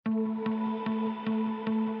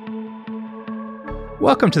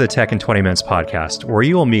Welcome to the Tech in 20 Minutes podcast, where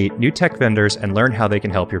you will meet new tech vendors and learn how they can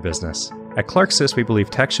help your business. At Clarksys, we believe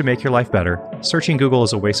tech should make your life better. Searching Google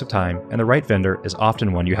is a waste of time, and the right vendor is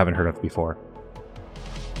often one you haven't heard of before.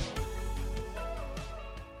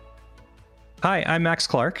 Hi, I'm Max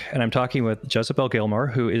Clark, and I'm talking with Jezebel Gilmore,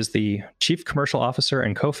 who is the Chief Commercial Officer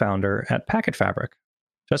and co-founder at PacketFabric.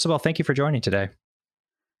 Jezebel, thank you for joining today.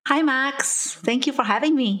 Hi, Max. Thank you for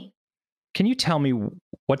having me. Can you tell me,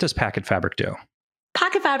 what does PacketFabric do?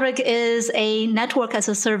 PacketFabric is a network as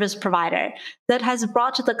a service provider that has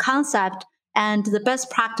brought the concept and the best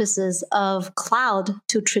practices of cloud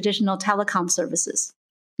to traditional telecom services.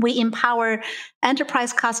 We empower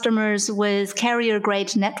enterprise customers with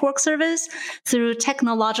carrier-grade network service through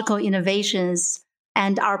technological innovations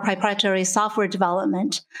and our proprietary software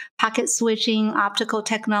development, packet switching, optical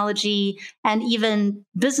technology, and even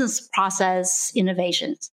business process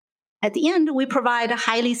innovations. At the end, we provide a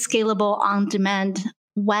highly scalable on-demand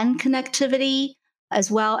WAN connectivity, as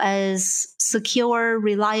well as secure,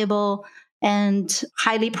 reliable, and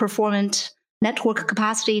highly performant network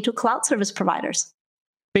capacity to cloud service providers.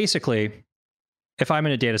 Basically, if I'm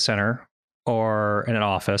in a data center or in an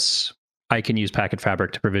office, I can use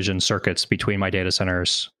PacketFabric to provision circuits between my data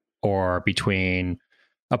centers or between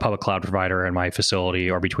a public cloud provider and my facility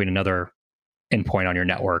or between another endpoint on your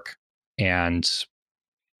network and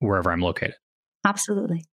wherever I'm located.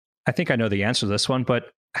 Absolutely. I think I know the answer to this one,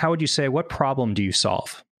 but how would you say, what problem do you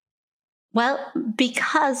solve? Well,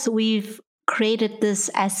 because we've created this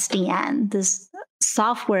SDN, this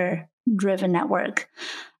software-driven network,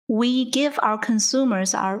 we give our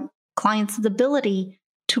consumers, our clients, the ability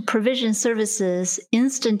to provision services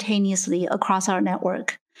instantaneously across our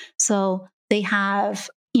network. So they have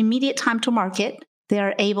immediate time to market. They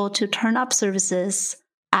are able to turn up services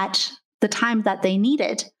at the time that they need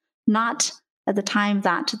it, not at the time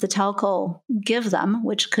that the telco give them,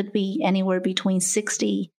 which could be anywhere between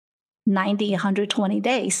 60, 90, 120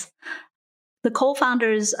 days. The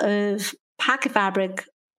co-founders of PacketFabric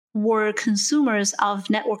were consumers of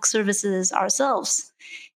network services ourselves.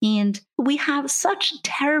 And we have such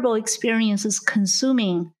terrible experiences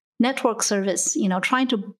consuming network service, trying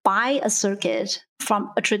to buy a circuit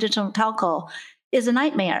from a traditional telco is a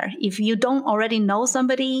nightmare. If you don't already know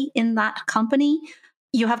somebody in that company,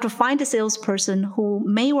 you have to find a salesperson who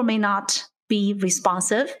may or may not be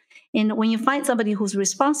responsive. And when you find somebody who's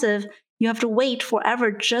responsive, you have to wait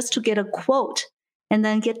forever just to get a quote and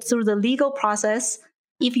then get through the legal process.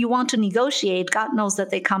 If you want to negotiate, God knows that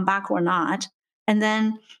they come back or not. And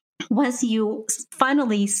then once you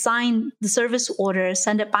finally sign the service order,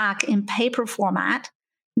 send it back in paper format,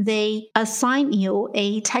 they assign you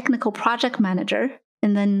a technical project manager,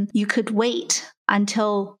 and then you could wait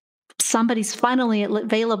until somebody's finally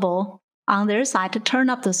available on their side to turn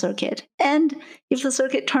up the circuit. And if the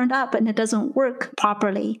circuit turned up and it doesn't work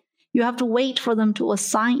properly, you have to wait for them to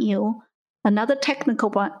assign you another technical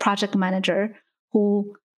project manager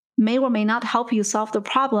who may or may not help you solve the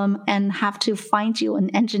problem and have to find you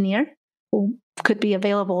an engineer who could be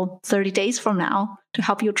available 30 days from now to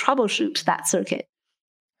help you troubleshoot that circuit.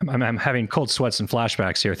 I'm having cold sweats and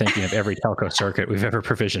flashbacks here, thinking of every telco circuit we've ever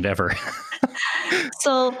provisioned ever.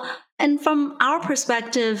 And from our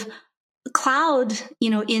perspective, cloud,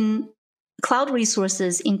 in cloud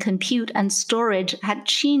resources in compute and storage had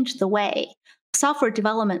changed the way software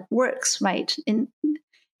development works, right?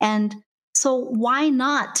 And so why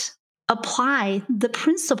not apply the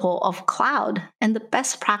principle of cloud and the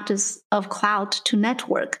best practice of cloud to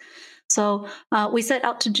network? So we set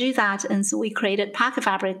out to do that, and so we created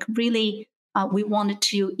PacketFabric. Really, we wanted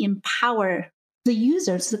to empower the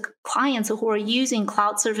users, the clients who are using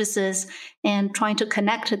cloud services and trying to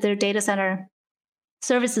connect their data center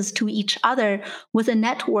services to each other with a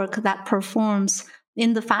network that performs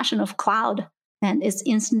in the fashion of cloud, and it's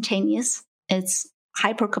instantaneous, it's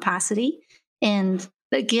hyper capacity, and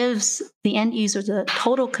that gives the end user the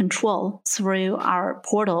total control through our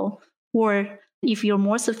portal, or if you're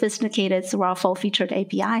more sophisticated, through our full-featured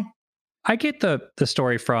API. I get the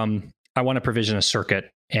story from, I want to provision a circuit,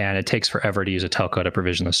 and it takes forever to use a telco to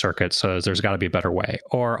provision the circuit, so there's got to be a better way.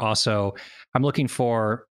 Or also, I'm looking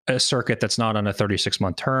for a circuit that's not on a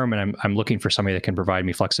 36-month term, and I'm looking for somebody that can provide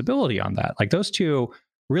me flexibility on that. Like, those two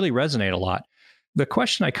really resonate a lot. The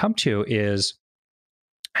question I come to is,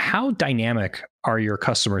 how dynamic are your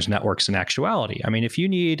customers' networks in actuality? I mean, if you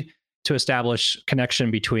need to establish connection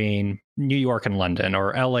between New York and London,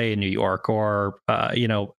 or LA and New York, or LA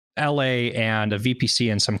and a VPC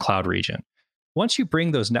in some cloud region, once you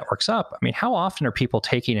bring those networks up, I mean, how often are people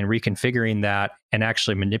taking and reconfiguring that and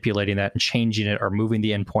actually manipulating that and changing it, or moving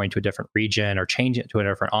the endpoint to a different region, or changing it to a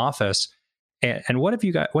different office? And what have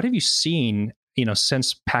you got? What have you seen?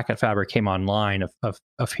 Since Packet Fabric came online,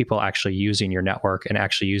 of people actually using your network and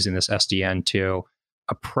actually using this SDN to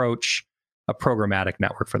approach a programmatic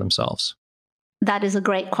network for themselves? That is a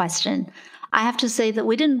great question. I have to say that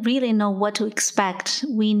we didn't really know what to expect.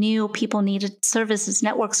 We knew people needed services,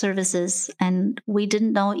 network services, and we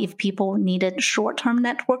didn't know if people needed short-term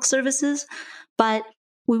network services, but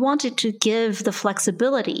we wanted to give the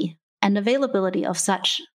flexibility and availability of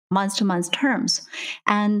such month-to-month terms.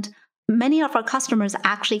 And many of our customers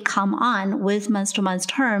actually come on with month-to-month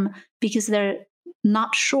term because they're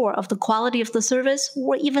not sure of the quality of the service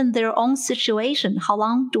or even their own situation. How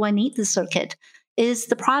long do I need the circuit? Is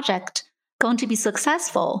the project going to be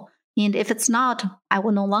successful? And if it's not, I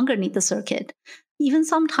will no longer need the circuit. Even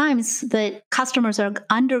sometimes the customers are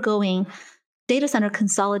undergoing data center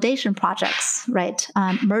consolidation projects, right?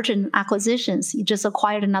 Merger and acquisitions. You just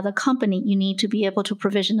acquired another company. You need to be able to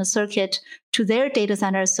provision a circuit to their data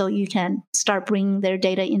center so you can start bringing their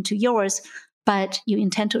data into yours, but you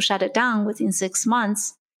intend to shut it down within 6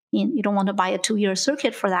 months. And you don't want to buy a 2-year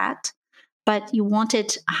circuit for that, but you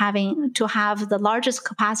wanted to have the largest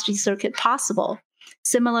capacity circuit possible.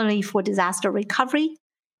 Similarly, for disaster recovery,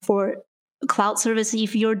 for cloud service,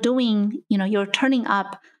 if you're doing, you're turning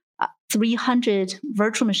up 300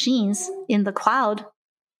 virtual machines in the cloud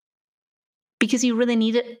because you really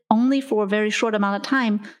need it only for a very short amount of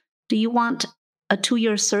time. Do you want a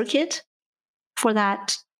 2-year circuit for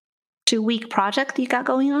that 2-week project you got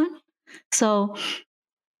going on? So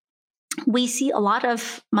we see a lot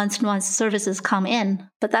of month-to-month services come in,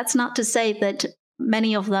 but that's not to say that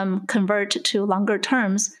many of them convert to longer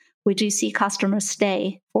terms. We do see customers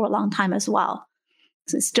stay for a long time as well.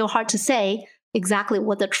 So it's still hard to say exactly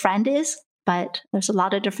what the trend is, but there's a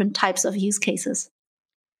lot of different types of use cases.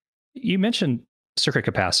 You mentioned circuit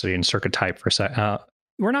capacity and circuit type for a sec.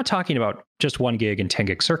 We're not talking about just 1 gig and 10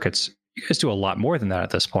 gig circuits. You guys do a lot more than that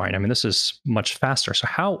at this point. I mean, this is much faster. So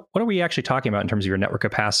what are we actually talking about in terms of your network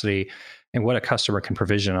capacity and what a customer can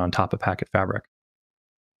provision on top of Packet Fabric?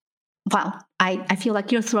 Well, I feel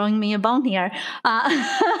like you're throwing me a bone here.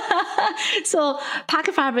 So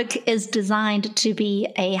Packet Fabric is designed to be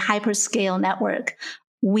a hyperscale network.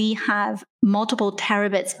 We have multiple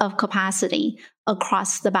terabits of capacity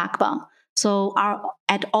across the backbone. So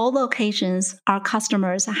at all locations, our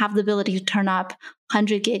customers have the ability to turn up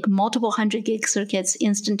multiple 100 gig circuits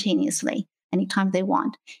instantaneously, anytime they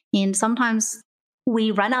want. And sometimes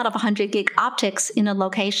we run out of 100 gig optics in a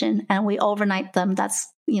location and we overnight them. That's,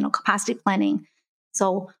 capacity planning.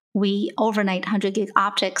 So we overnight 100 gig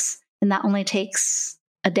optics, and that only takes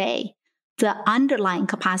a day. The underlying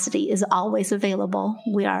capacity is always available.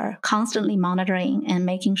 We are constantly monitoring and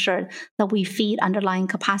making sure that we feed underlying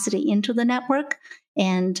capacity into the network.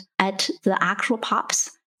 And at the actual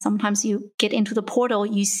POPs, sometimes you get into the portal,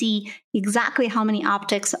 you see exactly how many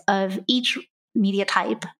optics of each media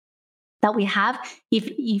type that we have. If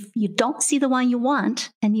you don't see the one you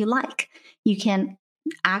want and you like, you can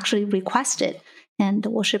actually request it and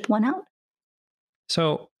we'll ship one out.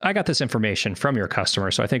 So I got this information from your customer,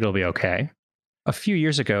 so I think it'll be okay. A few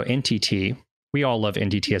years ago, NTT, we all love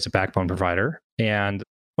NTT as a backbone provider. And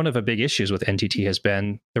one of the big issues with NTT has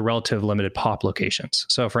been the relative limited POP locations.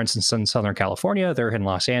 So for instance, in Southern California, they're in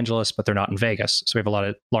Los Angeles, but they're not in Vegas. So we have a lot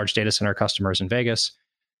of large data center customers in Vegas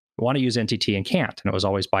who want to use NTT and can't. And it was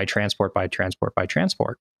always by transport.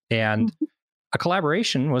 And a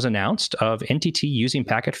collaboration was announced of NTT using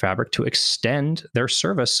Packet Fabric to extend their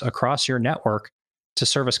service across your network to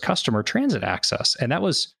service customer transit access. And that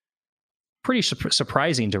was pretty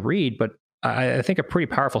surprising to read, but I think a pretty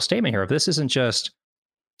powerful statement here. If this isn't just,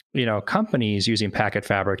 companies using Packet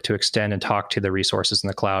Fabric to extend and talk to the resources in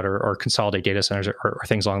the cloud or consolidate data centers or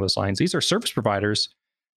things along those lines, these are service providers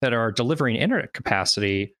that are delivering internet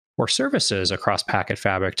capacity or services across Packet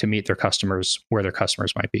Fabric to meet their customers where their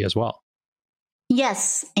customers might be as well.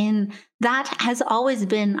 Yes, and that has always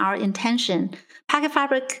been our intention. Packet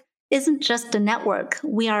Fabric isn't just a network.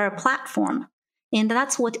 We are a platform. And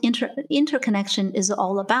that's what interconnection is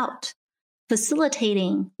all about.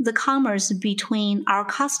 Facilitating the commerce between our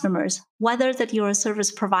customers, whether that you're a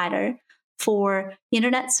service provider for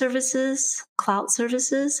internet services, cloud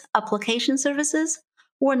services, application services,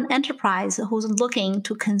 or an enterprise who's looking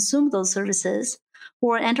to consume those services,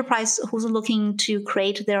 or an enterprise who's looking to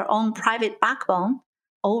create their own private backbone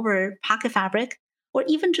over Packet Fabric, or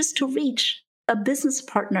even just to reach a business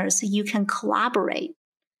partner so you can collaborate,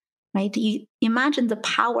 right? You imagine the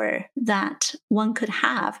power that one could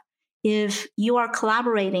have if you are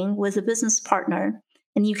collaborating with a business partner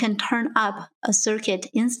and you can turn up a circuit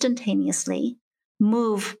instantaneously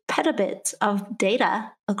move petabits of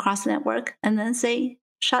data across the network and then say,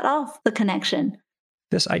 shut off the connection.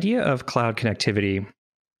 This idea of cloud connectivity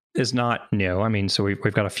is not new. I mean, so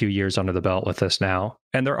we've got a few years under the belt with this now.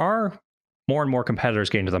 And there are more and more competitors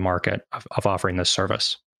getting to the market of offering this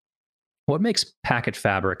service. What makes Packet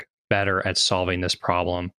Fabric better at solving this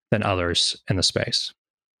problem than others in the space?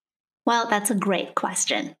 Well, that's a great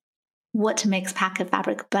question. What makes Packet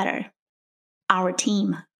Fabric better? Our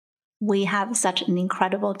team. We have such an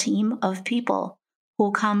incredible team of people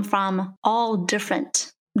who come from all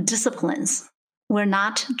different disciplines. We're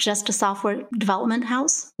not just a software development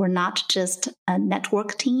house. We're not just a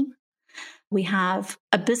network team. We have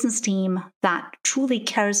a business team that truly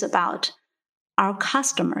cares about our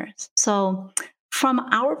customers. So from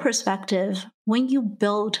our perspective, when you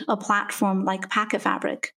build a platform like Packet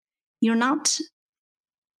Fabric, you're not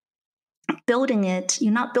building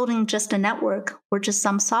just a network or just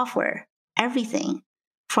some software. Everything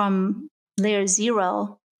from layer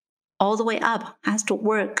 0 all the way up has to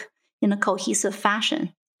work in a cohesive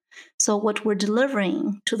fashion. So what we're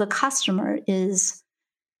delivering to the customer is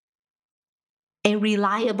a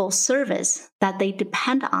reliable service that they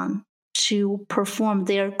depend on to perform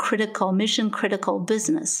their mission critical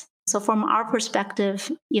business. So from our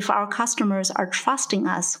perspective, if our customers are trusting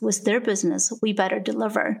us with their business, we better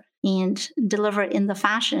deliver and deliver in the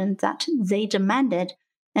fashion that they demanded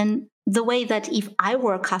and the way that if I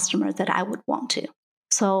were a customer that I would want to.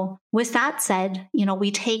 So with that said,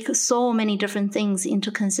 we take so many different things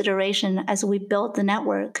into consideration as we build the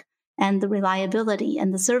network and the reliability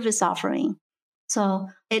and the service offering. So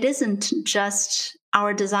it isn't just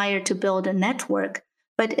our desire to build a network,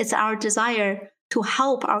 but it's our desire to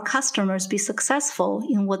help our customers be successful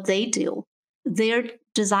in what they do. Their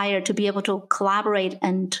desire to be able to collaborate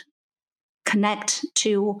and connect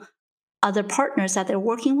to other partners that they're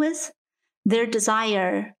working with, their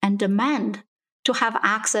desire and demand to have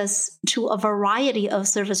access to a variety of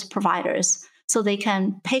service providers so they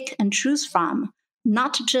can pick and choose from,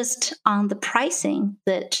 not just on the pricing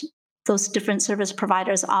that those different service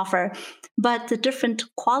providers offer, but the different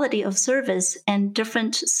quality of service and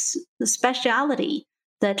different speciality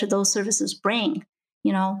that those services bring.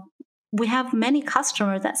 We have many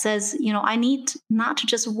customers that says, I need not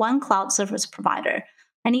just one cloud service provider.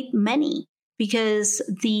 I need many because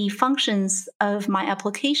the functions of my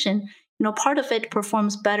application, part of it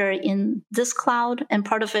performs better in this cloud and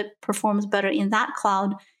part of it performs better in that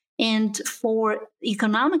cloud. And for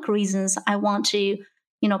economic reasons, I want to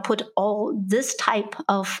put all this type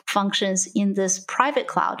of functions in this private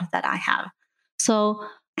cloud that I have. So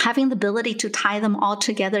having the ability to tie them all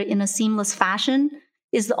together in a seamless fashion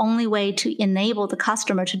is the only way to enable the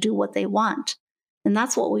customer to do what they want. And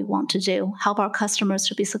that's what we want to do, help our customers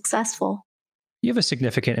to be successful. You have a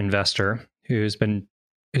significant investor who's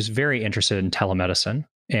very interested in telemedicine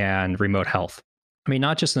and remote health. I mean,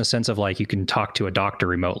 not just in the sense of like you can talk to a doctor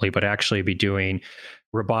remotely, but actually be doing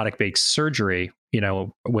robotic-based surgery,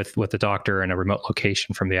 with the doctor in a remote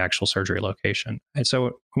location from the actual surgery location. And so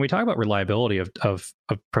when we talk about reliability of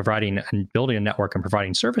providing and building a network and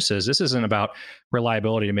providing services, this isn't about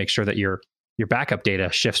reliability to make sure that your backup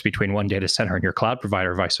data shifts between one data center and your cloud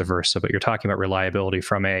provider, vice versa. But you're talking about reliability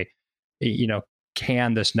from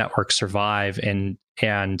can this network survive and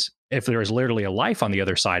if there is literally a life on the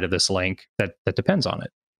other side of this link that depends on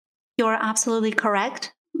it. You're absolutely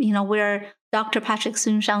correct. Where Dr. Patrick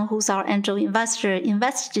Soon-Shiong, who's our angel investor,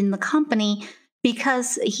 invested in the company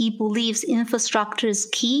because he believes infrastructure is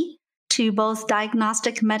key to both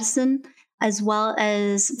diagnostic medicine as well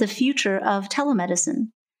as the future of telemedicine.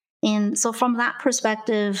 And so from that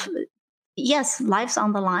perspective, yes, life's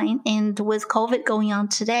on the line. And with COVID going on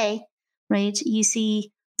today, right, you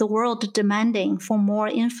see the world demanding for more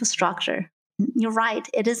infrastructure. You're right.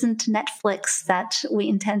 It isn't Netflix that we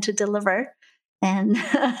intend to deliver. And,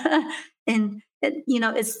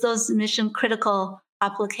 it's those mission critical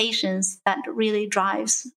applications that really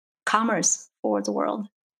drives commerce for the world.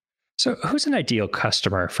 So who's an ideal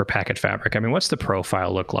customer for Packet Fabric? I mean, what's the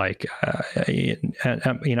profile look like?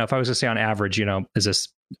 If I was to say on average, is this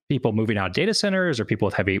people moving out of data centers or people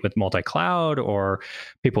with multi-cloud or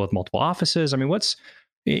people with multiple offices? I mean, what's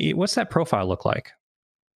that profile look like?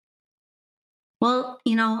 Well,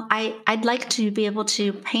 I'd like to be able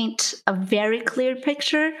to paint a very clear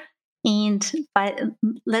picture. But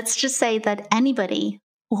let's just say that anybody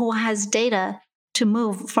who has data to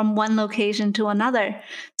move from one location to another.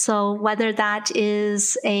 So whether that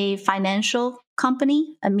is a financial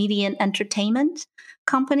company, a media and entertainment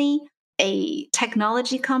company, a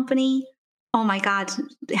technology company, oh my God,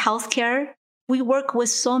 healthcare. We work with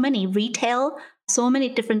so many retail, so many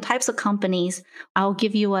different types of companies. I'll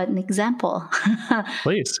give you an example.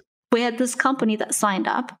 Please. We had this company that signed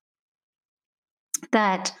up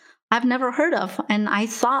that I've never heard of. And I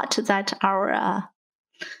thought that our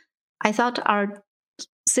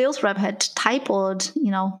sales rep had typoed,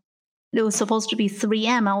 it was supposed to be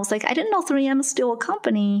 3M. I was like, I didn't know 3M is still a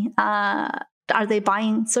company. Are they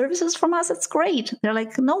buying services from us? It's great. They're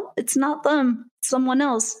like, no, it's not them. It's someone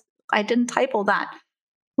else. I didn't typo that. I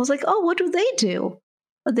was like, oh, what do they do?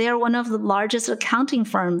 They are one of the largest accounting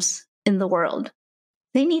firms in the world.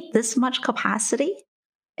 They need this much capacity.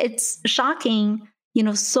 It's shocking.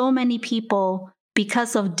 So many people,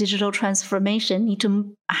 because of digital transformation, need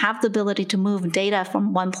to have the ability to move data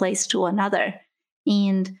from one place to another.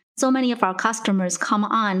 And so many of our customers come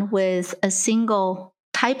on with a single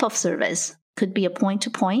type of service. Could be a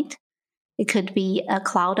point-to-point. It could be a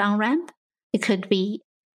cloud on-ramp. It could be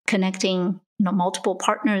connecting multiple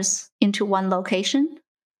partners into one location.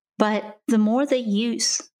 But the more they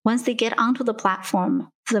use, once they get onto the platform,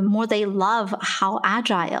 the more they love how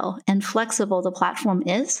agile and flexible the platform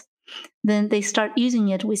is, then they start using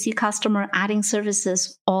it. We see customer adding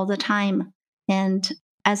services all the time. And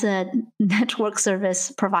as a network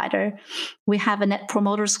service provider, we have a net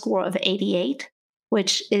promoter score of 88,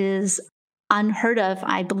 which is unheard of,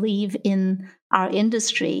 I believe, in our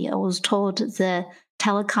industry. I was told the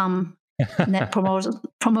telecom net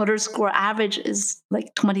promoter score average is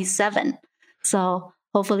like 27. So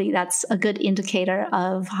hopefully that's a good indicator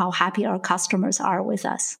of how happy our customers are with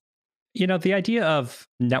us. The idea of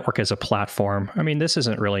network as a platform, this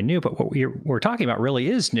isn't really new, but what we're talking about really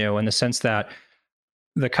is new in the sense that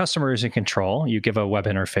the customer is in control. You give a web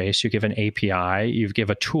interface, you give an API, you give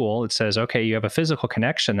a tool that says, okay, you have a physical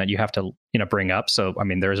connection that you have to, bring up. So,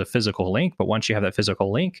 there is a physical link, but once you have that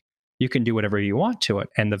physical link, you can do whatever you want to it.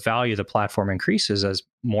 And the value of the platform increases as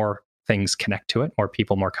more things connect to it, more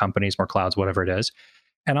people, more companies, more clouds, whatever it is.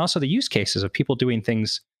 And also the use cases of people doing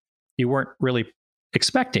things you weren't really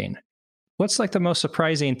expecting. What's like the most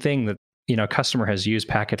surprising thing that, a customer has used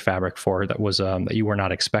Packet Fabric for that was that you were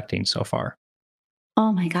not expecting so far?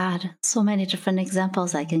 Oh my God, so many different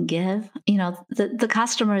examples I can give. The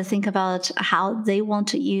customer think about how they want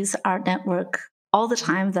to use our network all the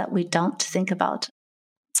time that we don't think about.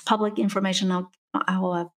 It's public information.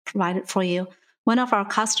 I'll provide it for you. One of our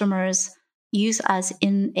customers use us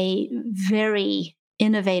in a very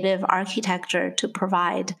innovative architecture to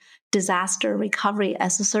provide disaster recovery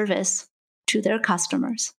as a service to their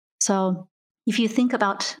customers. So if you think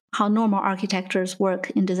about how normal architectures work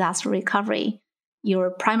in disaster recovery,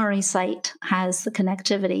 your primary site has the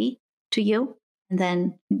connectivity to you, and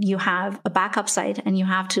then you have a backup site, and you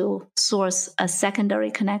have to source a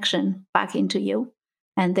secondary connection back into you,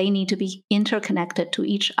 and they need to be interconnected to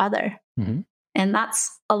each other. Mm-hmm. And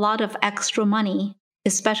that's a lot of extra money,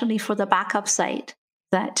 especially for the backup site,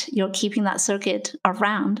 that you're keeping that circuit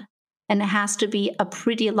around. And it has to be a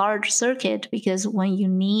pretty large circuit, because when you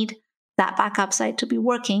need that backup site to be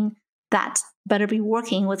working, that better be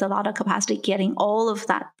working with a lot of capacity, getting all of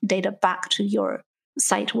that data back to your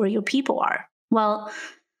site where your people are. Well,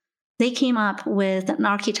 they came up with an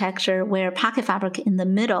architecture where Packet Fabric in the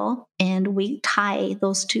middle, and we tie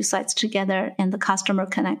those two sites together, and the customer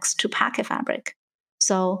connects to Packet Fabric.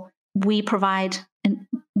 So we provide, and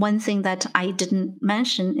one thing that I didn't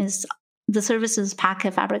mention is the services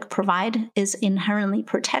Packet Fabric provide is inherently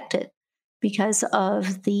protected because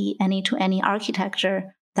of the any-to-any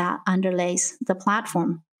architecture that underlays the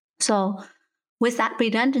platform. So with that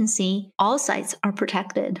redundancy, all sites are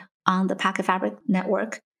protected on the Packet Fabric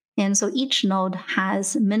network. And so each node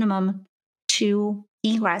has minimum 2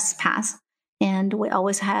 egress paths. And we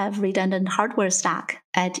always have redundant hardware stack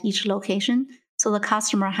at each location. So the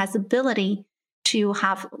customer has the ability to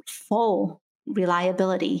have full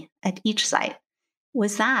reliability at each site.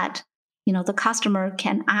 With that, the customer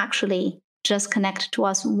can actually just connect to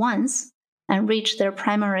us once and reach their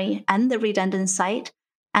primary and the redundant site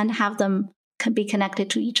and have them be connected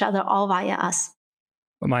to each other all via us.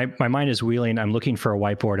 My mind is wheeling. I'm looking for a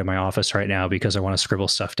whiteboard in my office right now because I want to scribble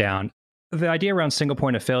stuff down. The idea around single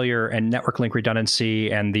point of failure and network link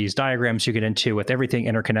redundancy and these diagrams you get into with everything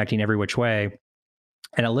interconnecting every which way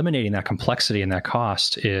and eliminating that complexity and that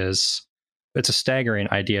cost it's a staggering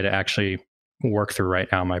idea to actually work through right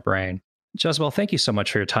now in my brain. Jezebel, thank you so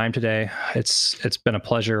much for your time today. It's been a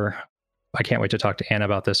pleasure. I can't wait to talk to Anna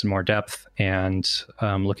about this in more depth, and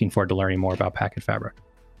I'm looking forward to learning more about Packet Fabric.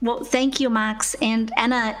 Well, thank you, Max. And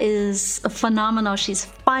Anna is phenomenal. She's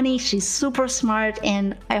funny. She's super smart.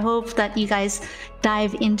 And I hope that you guys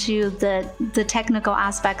dive into the technical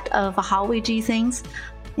aspect of how we do things.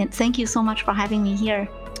 And thank you so much for having me here.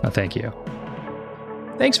 Thank you.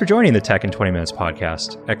 Thanks for joining the Tech in 20 Minutes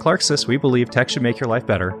podcast. At Clarksys, we believe tech should make your life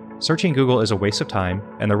better. Searching Google is a waste of time,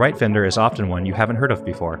 and the right vendor is often one you haven't heard of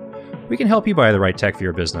before. We can help you buy the right tech for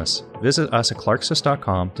your business. Visit us at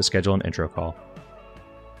clarksys.com to schedule an intro call.